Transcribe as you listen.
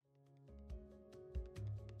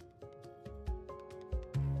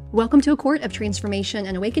Welcome to A Court of Transformation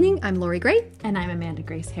and Awakening. I'm Lori Gray. And I'm Amanda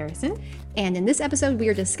Grace Harrison. And in this episode, we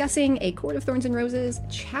are discussing A Court of Thorns and Roses,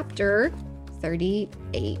 Chapter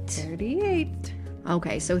 38. 38.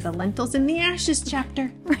 Okay, so The Lentils in the Ashes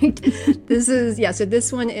chapter. right. So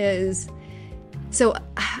this one is... So,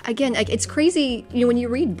 again, like, it's crazy, when you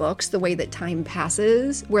read books, the way that time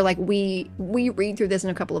passes, where, like, we read through this in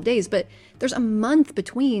a couple of days, but there's a month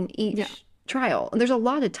between each trial. And there's a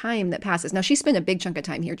lot of time that passes. Now, she spent a big chunk of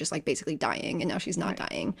time here just, like, basically dying, and now she's not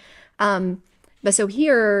dying. But so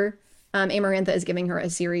here, Amarantha is giving her a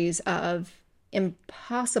series of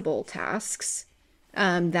impossible tasks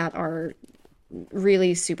that are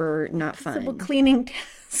really super not fun. Simple cleaning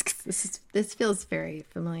tasks. This feels very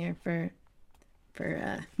familiar for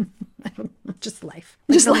I don't know, just life.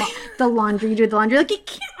 Like Just the laundry. You do the laundry. Like, it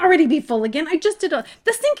can't already be full again. I just did the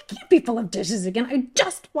sink can't be full of dishes again. I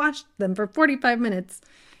just washed them for 45 minutes.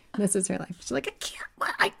 This is her life. She's like,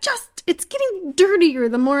 it's getting dirtier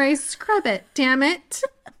the more I scrub it. Damn it.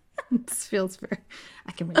 This feels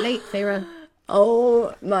I can relate, Farah.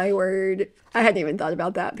 Oh my word. I hadn't even thought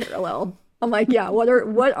about that parallel. I'm like, yeah, what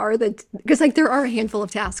are the, because like there are a handful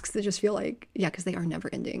of tasks that just feel like, because they are never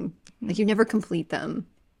ending. Like you never complete them.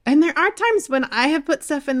 And there are times when I have put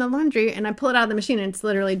stuff in the laundry and I pull it out of the machine and it's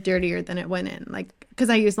literally dirtier than it went in. Like, because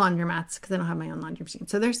I use laundromats because I don't have my own laundry machine.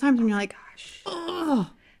 So there's times when you're like, gosh,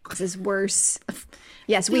 this is worse.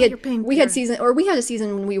 Yes, we had a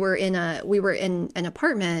season when we were in an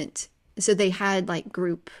apartment. So they had like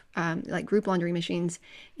group laundry machines,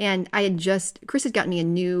 and Chris had gotten me a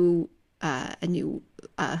new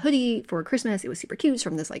hoodie for Christmas. It was super cute. It's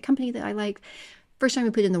from this like company that I liked. First time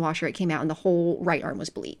we put it in the washer, it came out and the whole right arm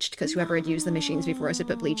was bleached because whoever had used the machines before us had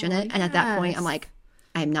put bleach in it. And at that point, I'm like,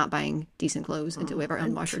 I am not buying decent clothes until we have our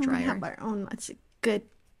own washer dryer. We have our own. That's a good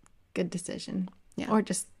decision. Yeah. Or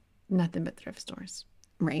just nothing but thrift stores.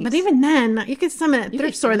 Right. But even then, you could summon a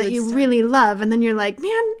thrift store that you really love, and then you're like,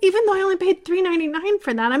 man, even though I only paid $3.99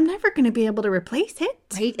 for that, I'm never going to be able to replace it.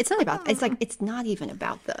 Right? It's not even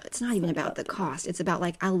about the cost. It's about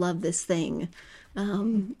like, I love this thing.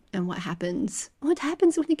 And what happens when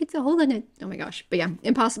it gets a hole in it? Oh my gosh. But yeah,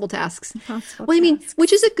 impossible tasks. I mean,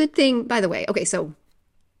 which is a good thing, by the way. Okay, so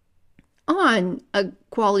on a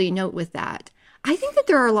quality note with that, I think that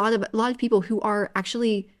there are a lot of people who are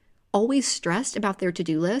actually always stressed about their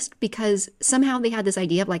to-do list because somehow they had this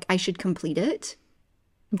idea of like, I should complete it.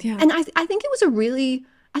 Yeah. And I think it was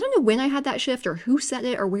I don't know when I had that shift or who said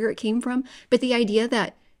it or where it came from, but the idea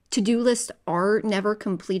that to-do lists are never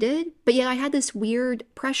completed, but yet I had this weird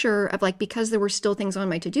pressure of like, because there were still things on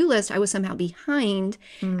my to-do list, I was somehow behind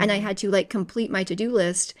and I had to like complete my to-do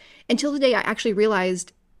list until the day I actually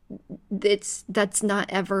realized that's not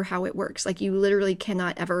ever how it works. Like you literally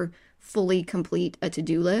cannot ever fully complete a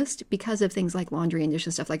to-do list because of things like laundry and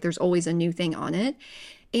dishes stuff. Like there's always a new thing on it.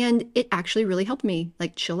 And it actually really helped me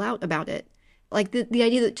like chill out about it. Like the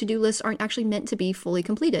idea that to-do lists aren't actually meant to be fully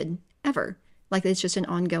completed ever. Like it's just an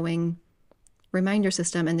ongoing reminder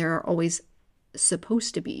system and there are always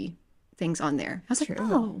supposed to be things on there. I was like,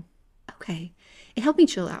 oh, okay. It helped me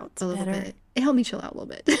chill out a little bit. It helped me chill out a little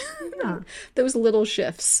bit. Yeah. Those little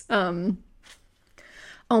shifts.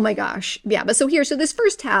 Oh my gosh. Yeah, but so this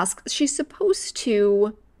first task, she's supposed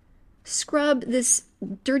to scrub this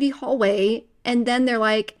dirty hallway, and then they're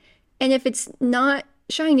like, and if it's not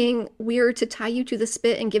shining, we're to tie you to the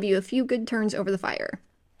spit and give you a few good turns over the fire.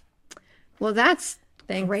 Well, that's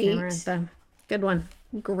great. Amarantha. Good one.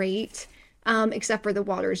 Great. Except for the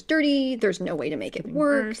water's dirty. There's no way to make it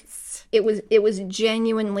work. It was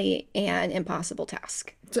genuinely an impossible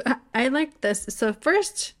task. So I like this. So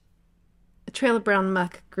first, a trail of brown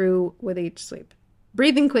muck grew with each sweep.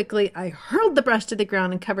 Breathing quickly, I hurled the brush to the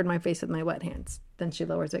ground and covered my face with my wet hands. Then she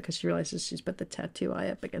lowers it because she realizes she's put the tattoo eye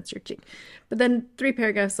up against her cheek. But then 3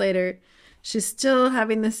 paragraphs later, she's still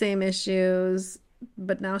having the same issues,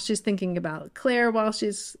 but now she's thinking about Claire while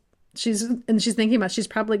she's thinking about she's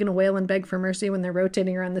probably going to wail and beg for mercy when they're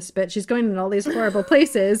rotating her on the spit. She's going in all these horrible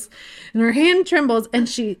places, and her hand trembles, and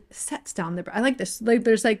she sets down the. I like this. Like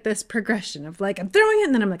there's like this progression of like I'm throwing it,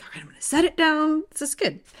 and then I'm like, all right, I'm going to set it down. This is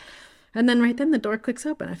good. And then right then the door clicks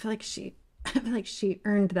open. I feel like she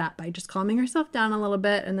earned that by just calming herself down a little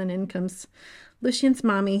bit, and then in comes Lucien's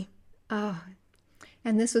mommy. Oh,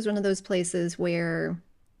 and this was one of those places where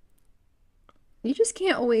you just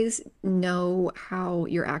can't always know how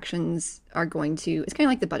your actions are going to... It's kind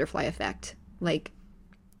of like the butterfly effect. Like,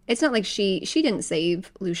 it's not like she didn't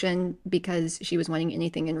save Lucien because she was wanting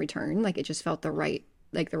anything in return. Like, it just felt the right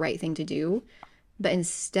thing to do. But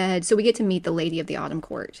instead... So we get to meet the Lady of the Autumn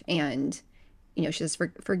Court. And, she says,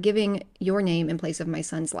 for giving your name in place of my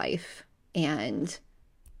son's life. And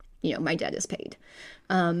my debt is paid.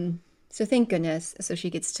 So thank goodness. So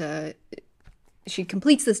she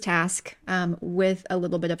completes this task with a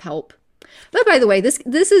little bit of help. But by the way, this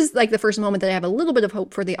is like the first moment that I have a little bit of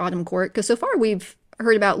hope for the Autumn Court, because so far we've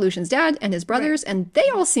heard about Lucian's dad and his brothers, and they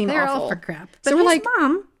all seem They're awful. all for crap. So But we're his like,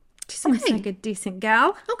 mom, she seems like a decent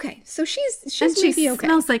gal. okay, so she's And she maybe okay.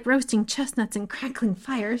 smells like roasting chestnuts and crackling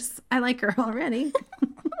fires. I like her already.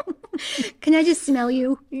 Can I just smell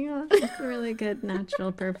you? Yeah, it's a really good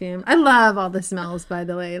natural perfume. I love all the smells, by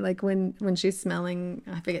the way. Like when she's smelling,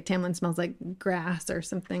 I forget, Tamlin smells like grass or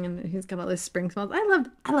something, and he's got all these spring smells. I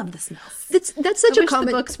love the smells. That's such I a wish common.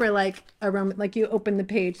 the books were like aroma, like you open the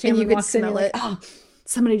page And you Tamlin could walks in, smell you're it. like, oh,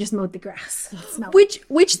 somebody just mowed the grass. Smell it.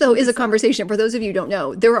 Which though is a conversation for those of you who don't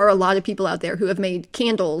know. There are a lot of people out there who have made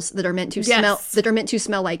candles that are meant to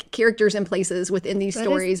smell like characters and places within these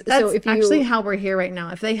stories. That's so if you actually how we're here right now.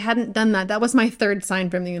 If they hadn't done that, that was my third sign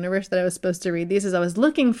from the universe that I was supposed to read these. Is I was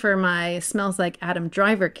looking for my smells like Adam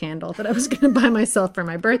Driver candle that I was going to buy myself for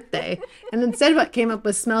my birthday, and instead what came up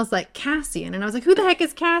was smells like Cassian, and I was like, who the heck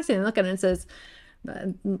is Cassian? And look at it, and it says,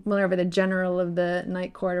 whatever, the general of the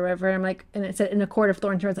night court or whatever. I'm like, and it said in a court of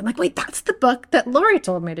thorns. I'm like, wait, that's the book that Lori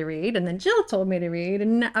told me to read, and then Jill told me to read,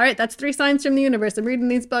 and all right, that's 3 signs from the universe. I'm reading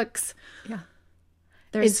these books. Yeah,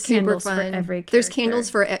 There's it's candles super fun. for every character. There's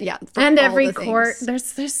candles for and all every the court.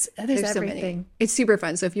 things. There's So many. everything. It's super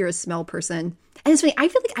fun. So if you're a smell person, and it's funny, I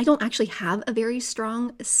feel like I don't actually have a very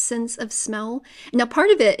strong sense of smell. Now,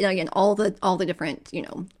 part of it, again, all the different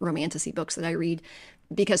romantasy books that I read,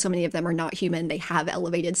 because so many of them are not human, they have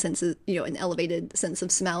elevated senses, an elevated sense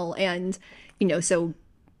of smell, and so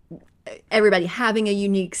everybody having a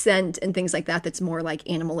unique scent and things like that that's more like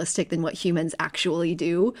animalistic than what humans actually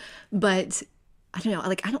do. But I don't know,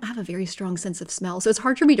 like I don't have a very strong sense of smell, so it's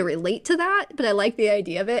hard for me to relate to that, but I like the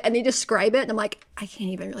idea of it, and they describe it and I'm like, I can't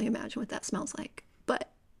even really imagine what that smells like, but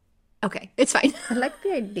okay, it's fine. I like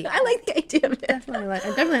the idea. I like the idea of it. I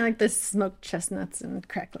definitely like the smoked chestnuts and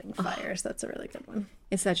crackling fires. That's a really good one.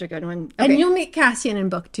 It's such a good one. And Okay. you'll meet Cassian in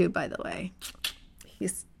book 2, by the way.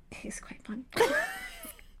 He's quite fun.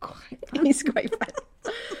 He's quite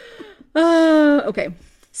fun. Okay.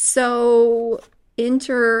 So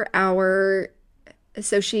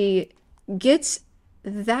she gets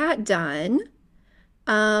that done.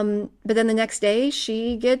 But then the next day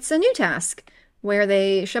she gets a new task where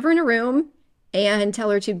they shove her in a room and tell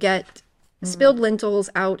her to get spilled lentils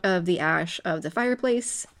out of the ash of the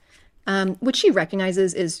fireplace, which she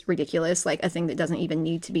recognizes is ridiculous, like a thing that doesn't even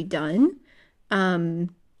need to be done.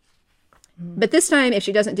 But this time, if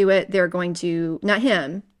she doesn't do it, they're going to, not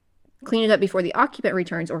him, clean it up before the occupant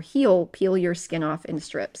returns, or he'll peel your skin off in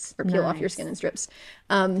strips, or peel off your skin in strips.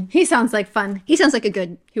 He sounds like fun. He sounds like a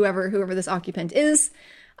good whoever this occupant is.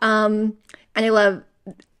 And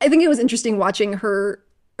I think it was interesting watching her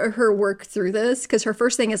work through this, because her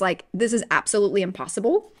first thing is like, this is absolutely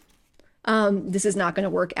impossible. This is not going to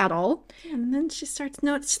work at all. And then she starts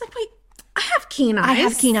noticing, she's like, wait, I have keen eyes. I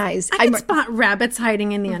have keen eyes. I can spot rabbits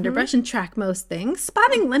hiding in the underbrush and track most things.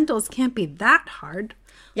 Spotting lentils can't be that hard.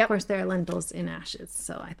 Yep. Of course, there are lentils in ashes,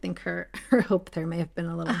 so I think her hope there may have been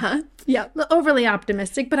a little, overly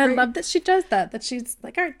optimistic, but I love that she does that, that she's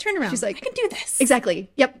like, all right, turn around. She's like, I can do this. Exactly.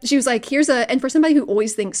 Yep. She was like, and for somebody who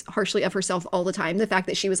always thinks harshly of herself all the time, the fact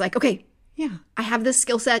that she was like, okay, Yeah. I have this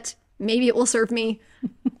skill set. Maybe it will serve me.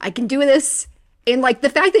 I can do this. And like the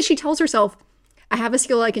fact that she tells herself, I have a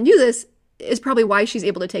skill, I can do this, is probably why she's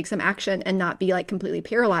able to take some action and not be like completely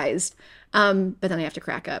paralyzed. But then I have to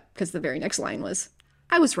crack up because the very next line was,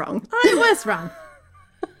 I was wrong. I was wrong.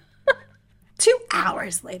 2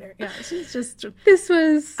 hours later. Yeah, she's just... I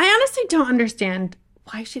honestly don't understand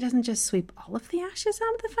why she doesn't just sweep all of the ashes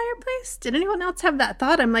out of the fireplace. Did anyone else have that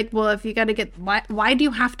thought? I'm like, well, if you got to get... Why do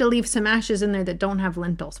you have to leave some ashes in there that don't have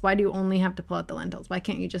lentils? Why do you only have to pull out the lentils? Why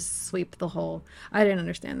can't you just sweep the whole... I didn't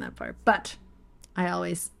understand that part. But I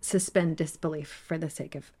always suspend disbelief for the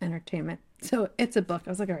sake of entertainment. So it's a book.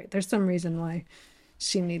 I was like, all right, there's some reason why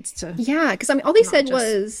she needs to... Yeah, because I mean, all they said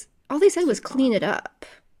was clean it up.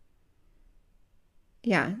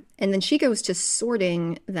 Yeah, and then she goes to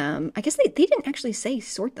sorting them. I guess they didn't actually say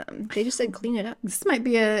sort them. They just said clean it up. This might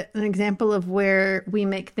be an example of where we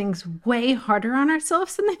make things way harder on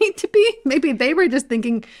ourselves than they need to be. Maybe they were just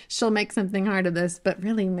thinking she'll make something hard of this, but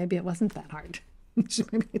really maybe it wasn't that hard.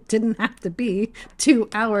 Maybe it didn't have to be 2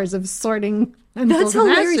 hours of sorting. That's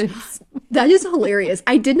hilarious. Ashes. That is hilarious.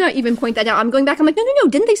 I did not even point that out. I'm going back. I'm like, no.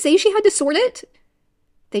 Didn't they say she had to sort it?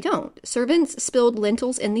 They don't. Servants spilled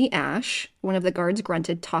lentils in the ash. One of the guards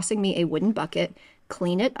grunted, tossing me a wooden bucket.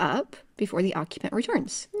 Clean it up before the occupant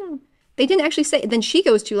returns. They didn't actually say. Then she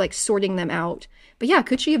goes to like sorting them out. But yeah,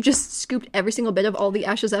 could she have just scooped every single bit of all the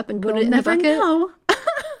ashes up and put it in the bucket? Know.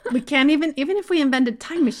 We can't even if we invented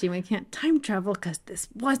time machine, we can't time travel because this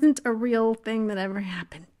wasn't a real thing that ever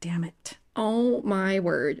happened. Damn it. Oh my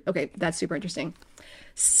word. Okay, that's super interesting.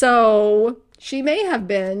 So she may have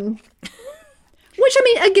been, which I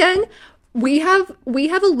mean, again, we have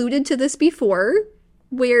alluded to this before,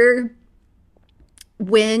 where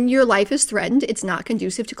when your life is threatened, it's not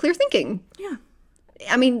conducive to clear thinking. Yeah.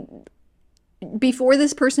 I mean, before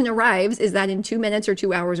this person arrives, is that in 2 minutes or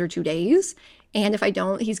 2 hours or 2 days? And if I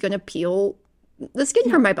don't, he's going to peel the skin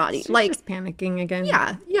from my body. She's like just panicking again.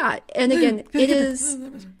 Yeah, yeah. And again, it is,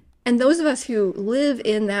 and those of us who live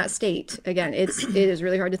in that state, again, it is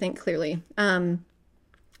really hard to think clearly.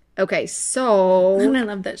 Okay, so. And I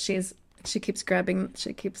love that she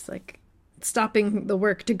keeps like stopping the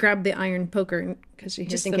work to grab the iron poker because she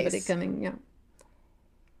hears somebody coming. Yeah.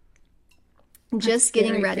 Just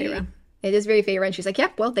getting ready. Feyre. It is very Feyre. And she's like, yeah,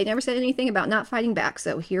 well, they never said anything about not fighting back.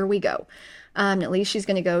 So here we go. At least she's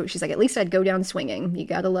going to go. She's like, at least I'd go down swinging. You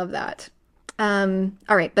got to love that. All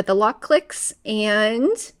right. But the lock clicks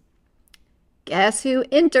and guess who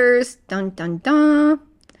enters? Dun, dun, dun.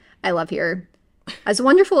 I love here. As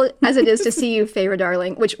wonderful as it is to see you, Feyre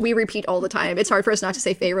darling, which we repeat all the time. It's hard for us not to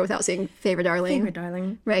say Feyre without saying Feyre darling. Feyre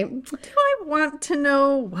darling. Right. Do I want to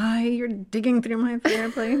know why you're digging through my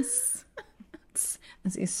fireplace?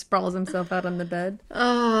 As he sprawls himself out on the bed.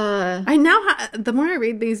 I now, the more I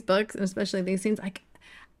read these books, and especially these scenes,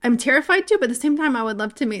 I'm terrified too, but at the same time, I would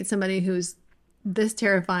love to meet somebody who's this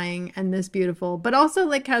terrifying and this beautiful, but also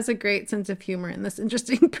like has a great sense of humor and this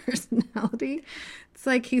interesting personality. It's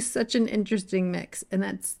like he's such an interesting mix, and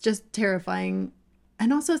that's just terrifying.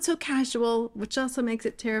 And also it's so casual, which also makes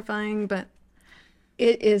it terrifying, but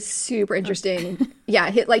it is super interesting.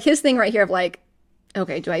 Yeah, like his thing right here of like,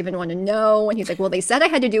 okay, do I even want to know? And he's like, well, they said I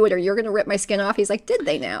had to do it or you're going to rip my skin off. He's like, did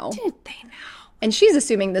they now? Did they now? And she's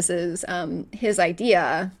assuming this is his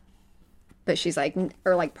idea, but she's like,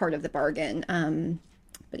 or like part of the bargain.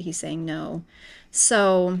 But he's saying no.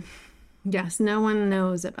 So. Yes, no one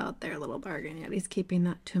knows about their little bargain yet. He's keeping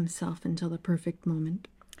that to himself until the perfect moment.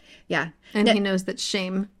 Yeah. And he knows that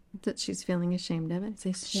she's feeling ashamed of it. It's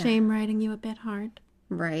like, shame riding you a bit hard.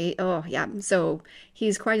 Right. Oh, yeah. So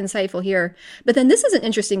he's quite insightful here. But then this is an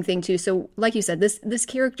interesting thing, too. So like you said, this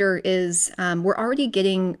character is, we're already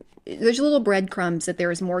getting, there's little breadcrumbs that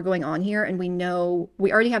there is more going on here. And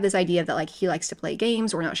we already have this idea that like he likes to play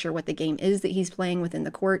games. We're not sure what the game is that he's playing within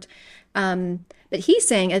the court. But he's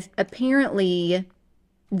saying apparently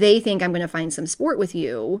they think I'm going to find some sport with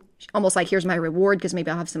you. Almost like here's my reward because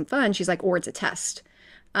maybe I'll have some fun. She's like, or it's a test.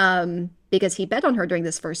 Because he bet on her during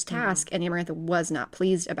this first task, and Amarantha was not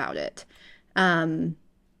pleased about it. And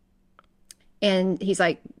she's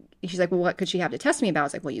like, well, what could she have to test me about?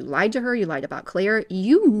 It's like, well, you lied to her. You lied about Claire.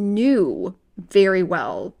 You knew very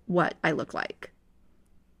well what I look like.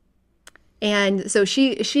 And so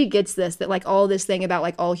she gets this, that like all this thing about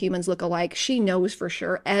like all humans look alike. She knows for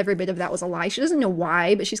sure every bit of that was a lie. She doesn't know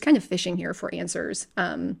why, but she's kind of fishing here for answers.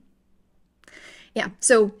 Yeah,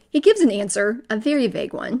 so he gives an answer, a very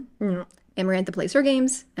vague one. Amarantha plays her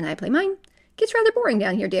games, and I play mine. Gets rather boring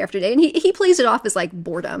down here day after day. And he plays it off as like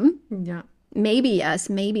boredom. Yeah. Maybe yes,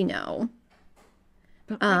 maybe no.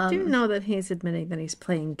 But I do know that he's admitting that he's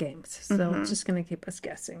playing games. So it's just going to keep us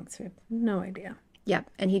guessing. So we have no idea. Yeah,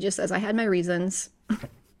 and he just says, I had my reasons.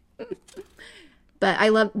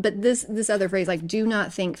 But this other phrase, like, do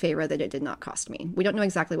not think, Feyre, that it did not cost me. We don't know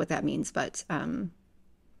exactly what that means, but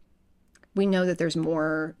we know that there's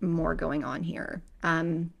more going on here.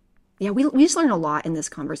 Yeah, we just learn a lot in this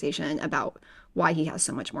conversation about why he has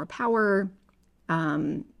so much more power, a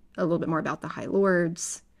little bit more about the High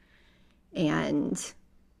Lords, and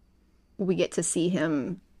we get to see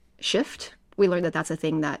him shift. We learn that that's a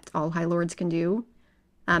thing that all High Lords can do.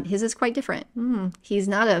 His is quite different. He's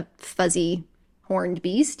not a fuzzy horned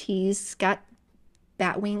beast. He's got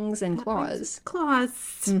bat wings and claws.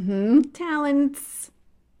 Talons.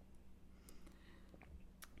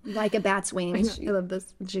 Like a bat's wings. I love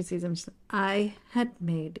this. When she sees him, she's like, I had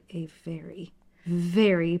made a very,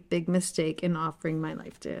 very big mistake in offering my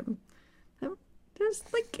life to him. It was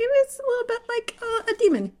a little bit like a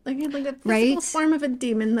demon, like a physical form of a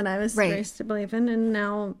demon that I was raised to believe in, and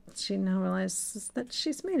now she realizes that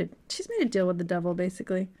she's made a deal with the devil,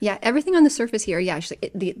 basically. Yeah, everything on the surface here. Yeah, she's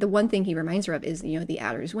like, the one thing he reminds her of is the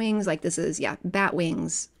adder's wings. Like this is bat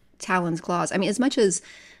wings, talons, claws. I mean, as much as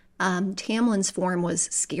Tamlin's form was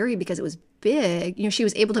scary because it was big, she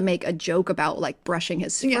was able to make a joke about like brushing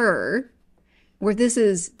his fur. Where this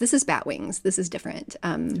is bat wings. This is different.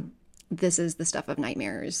 This is the stuff of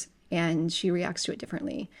nightmares. and she reacts to it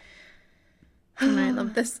differently. And I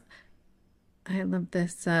love this.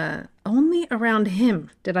 Only around him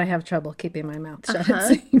did I have trouble keeping my mouth shut,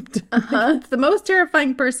 it seemed. It's the most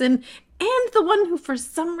terrifying person and the one who, for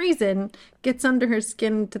some reason, gets under her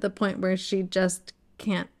skin to the point where she just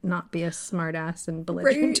can't not be a smartass and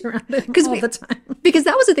belligerent around it all the time. Because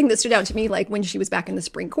that was the thing that stood out to me, like when she was back in the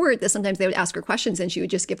Supreme Court, that sometimes they would ask her questions and she would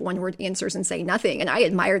just give one-word answers and say nothing. And I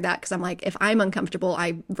admired that because I'm like, if I'm uncomfortable,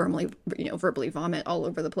 I verbally vomit all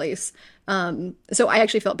over the place. So I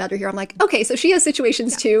actually felt better here. I'm like, okay, so she has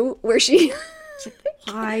situations too where she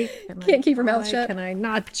can't keep her mouth shut. Can I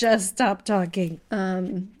not just stop talking?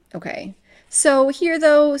 Okay. So here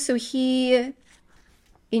though, she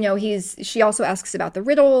also asks about the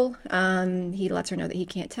riddle. He lets her know that he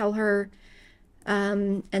can't tell her.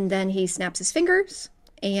 And then he snaps his fingers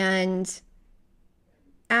and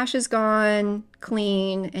Ash is gone,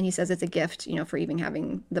 clean. And he says it's a gift, for even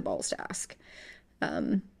having the balls to ask.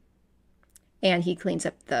 And he cleans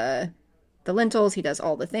up the lentils. He does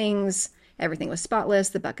all the things. Everything was spotless.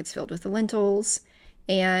 The bucket's filled with the lentils.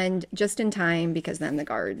 And just in time, because then the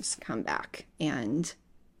guards come back and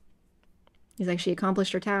he's like, she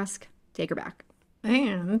accomplished her task. Take her back.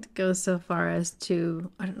 And goes so far as to,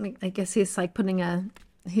 I guess he's like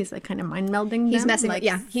he's like kind of mind melding them. He's messing like,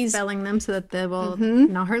 with, he's spelling them so that they will,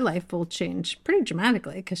 now her life will change pretty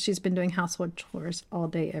dramatically because she's been doing household chores all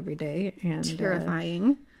day, every day. And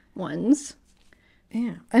terrifying ones.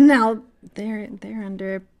 Yeah. And now they're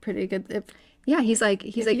under a pretty good, he's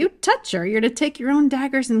like, you touch her, you're to take your own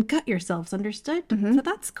daggers and cut yourselves, understood? So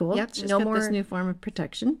that's cool. Yep, She's got this new form of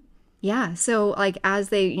protection. Yeah. So like as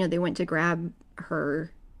they went to grab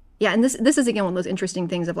her. Yeah. And this is again, one of those interesting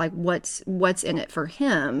things of like, what's in it for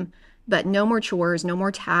him, but no more chores, no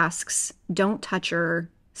more tasks. Don't touch her,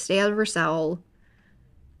 stay out of her cell.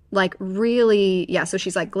 Like really. Yeah. So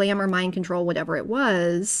she's like glamour, mind control, whatever it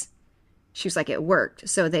was. She was like, it worked.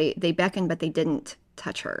 So they beckoned, but they didn't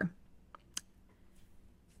touch her.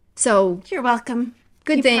 So you're welcome.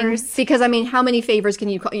 Good thing, because I mean, how many favors can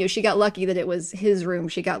you call? She got lucky that it was his room.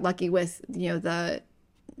 She got lucky with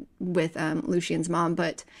Lucien's mom.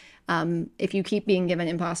 But if you keep being given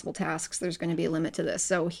impossible tasks, there's going to be a limit to this.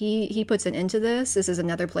 So he puts an end to this. This is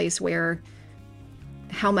another place where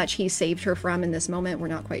how much he saved her from in this moment, we're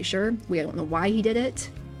not quite sure. We don't know why he did it.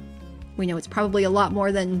 We know it's probably a lot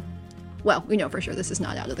more than. Well, we know for sure this is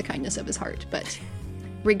not out of the kindness of his heart. But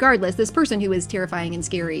regardless, this person who is terrifying and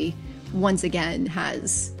scary once again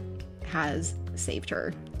has saved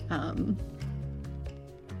her. Dun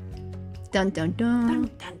dun dun.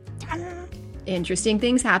 Dun, dun, dun. Interesting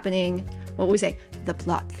things happening. What would we say? The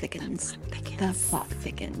plot thickens. The plot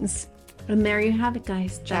thickens. And there you have it,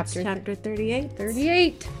 guys. That's chapter 38.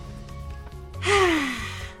 38.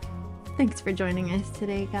 Thanks for joining us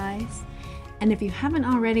today, guys. And if you haven't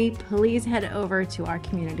already, please head over to our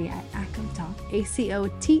community at ACOTAR,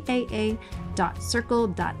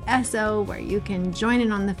 ACOTA.circle.so, where you can join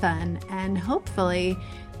in on the fun. And hopefully,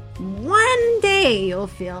 one day you'll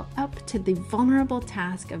feel up to the vulnerable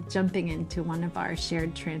task of jumping into one of our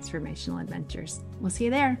shared transformational adventures. We'll see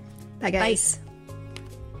you there. Bye, guys. Bye.